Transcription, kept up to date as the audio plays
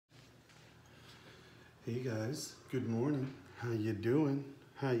Hey guys, good morning. How you doing?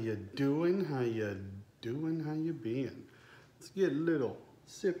 How you doing? How you doing? How you been? Let's get a little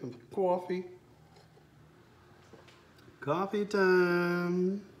sip of coffee. Coffee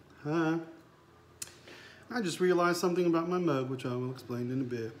time. Huh? I just realized something about my mug, which I will explain in a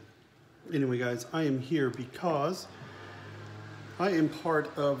bit. Anyway, guys, I am here because I am part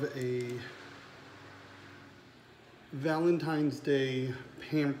of a Valentine's Day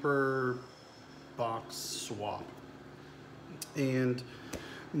Pamper box swap. And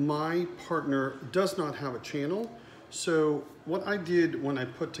my partner does not have a channel. So what I did when I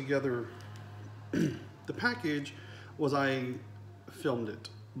put together the package was I filmed it,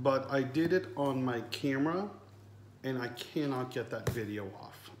 but I did it on my camera and I cannot get that video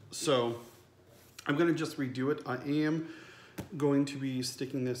off. So I'm gonna just redo it. I am going to be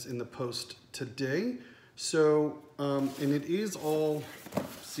sticking this in the post today. So, and it is all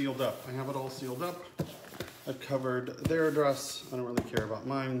sealed up. I have it all sealed up. I've covered their address. I don't really care about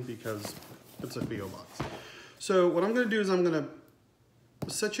mine because it's a PO box. So what I'm gonna do is I'm gonna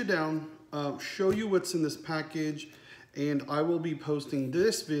set you down, show you what's in this package, and I will be posting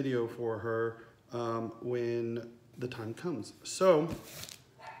this video for her when the time comes. So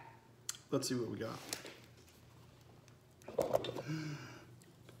let's see what we got.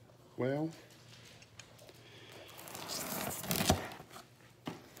 Well,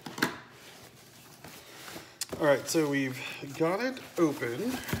 all right, so we've got it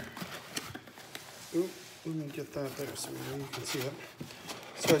open. Oop, let me get that there so you can see it.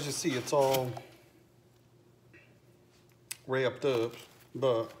 So as you see, it's all wrapped up,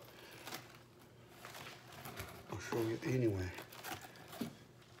 but I'll show you anyway.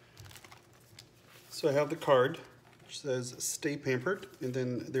 So I have the card, which says "Stay Pampered," and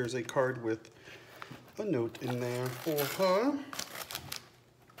then there's a card with a note in there for her.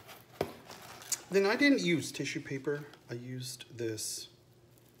 Then I didn't use tissue paper. I used this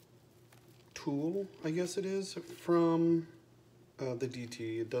tulle, I guess it is, from the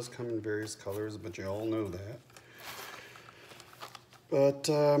DT. It does come in various colors, but you all know that. But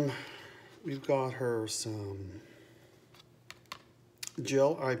we've got her some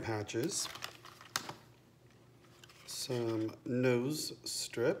gel eye patches, some nose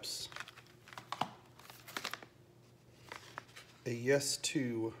strips, a Yes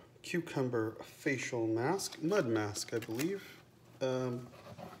To cucumber facial mask, mud mask, I believe,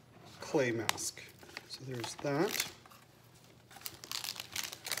 clay mask. So there's that.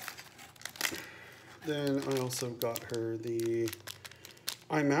 Then I also got her the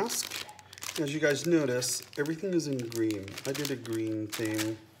eye mask. As you guys notice, everything is in green. I did a green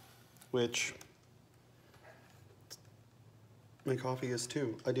theme, which my coffee is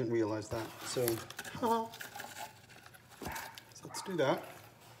too. I didn't realize that. So let's do that.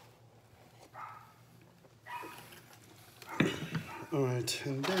 All right,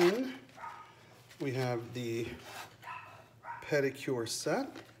 and then we have the pedicure set.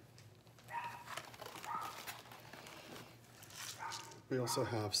 We also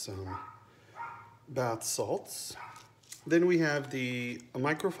have some bath salts. Then we have the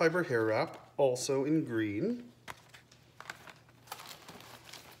microfiber hair wrap, also in green.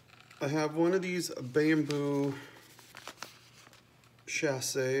 I have one of these bamboo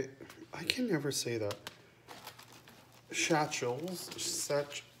chasse, I can never say that. Satchels,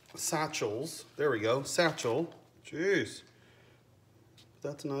 there we go, satchel, jeez.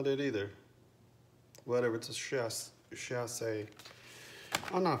 That's not it either. Whatever, it's a chasse.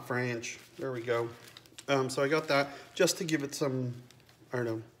 I'm not French, there we go. So I got that just to give it some, I don't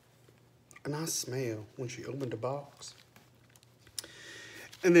know, a nice smell when she opened the box.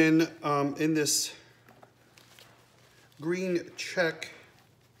 And then in this green check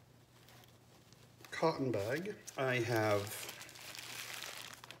cotton bag, I have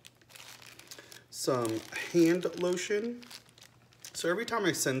some hand lotion. So every time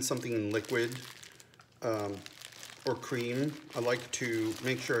I send something in liquid or cream, I like to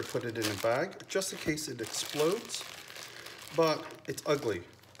make sure I put it in a bag just in case it explodes. But it's ugly,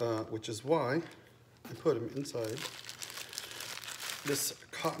 which is why I put them inside this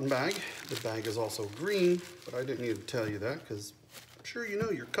cotton bag. The bag is also green, but I didn't need to tell you that because I'm sure you know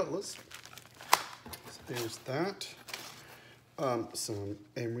your colors. There's that. Some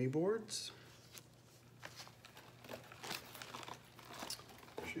emery boards.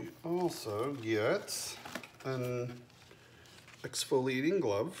 She also gets an exfoliating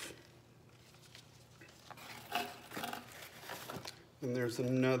glove. And there's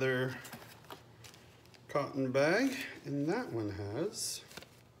another cotton bag, and that one has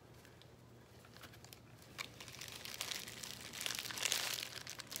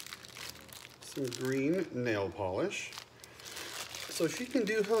some green nail polish so she can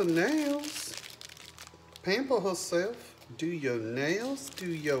do her nails, pamper herself, do your nails, do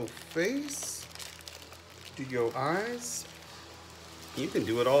your face, do your eyes. You can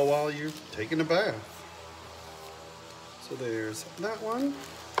do it all while you're taking a bath. So there's that one.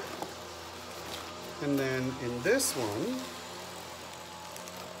 And then in this one,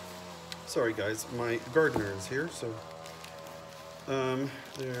 sorry guys, my gardener is here, so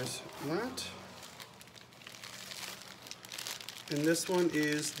there's that. And this one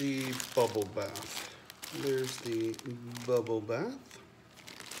is the bubble bath. There's the bubble bath.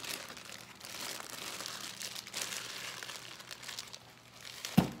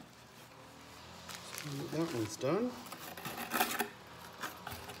 So that one's done.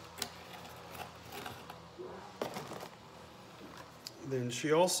 Then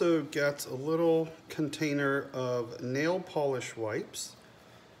she also gets a little container of nail polish wipes.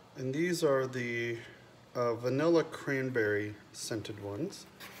 And these are the vanilla cranberry scented ones.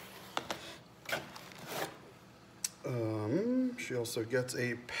 She also gets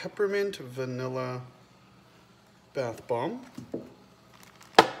a peppermint vanilla bath bomb.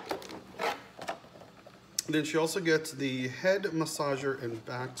 Then she also gets the head massager and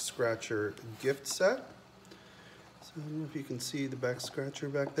back scratcher gift set. So I don't know if you can see the back scratcher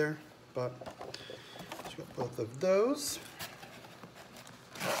back there, but she got both of those.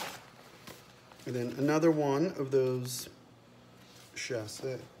 And then another one of those chasse,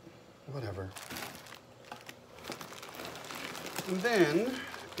 whatever. And then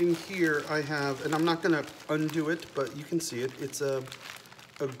in here I have, and I'm not gonna undo it, but you can see it. It's a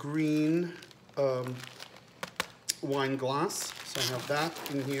green wine glass. So I have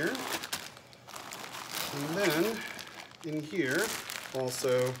that in here. And then in here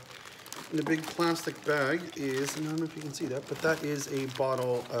also in a big plastic bag is, and I don't know if you can see that, but that is a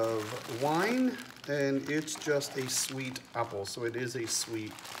bottle of wine, and it's just a sweet apple. So it is a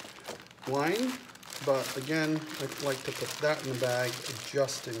sweet wine. But again, I'd like to put that in the bag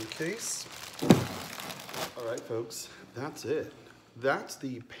just in case. All right, folks, that's it. That's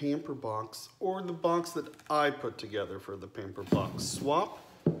the Pamper box, or the box that I put together for the Pamper box swap.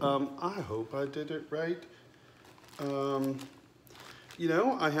 I hope I did it right. You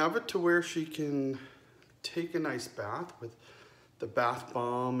know, I have it to where she can take a nice bath with the bath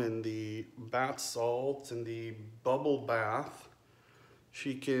bomb and the bath salts and the bubble bath.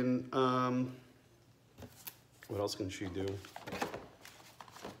 She can, what else can she do?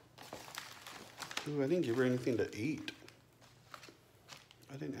 Ooh, I didn't give her anything to eat.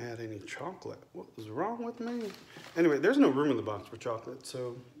 I didn't add any chocolate. What was wrong with me? Anyway, there's no room in the box for chocolate,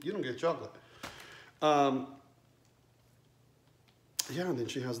 so you don't get chocolate. Yeah, and then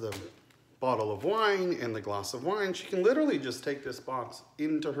she has the bottle of wine and the glass of wine. She can literally just take this box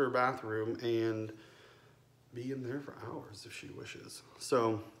into her bathroom and be in there for hours if she wishes.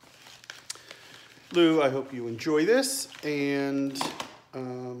 So, Lou, I hope you enjoy this, and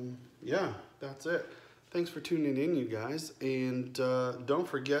yeah, that's it. Thanks for tuning in, you guys, and don't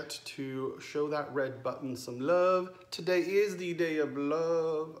forget to show that red button some love. Today is the day of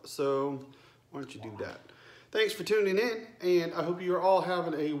love, so why don't you do that? Thanks for tuning in, and I hope you're all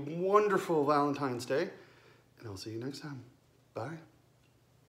having a wonderful Valentine's Day, and I'll see you next time. Bye.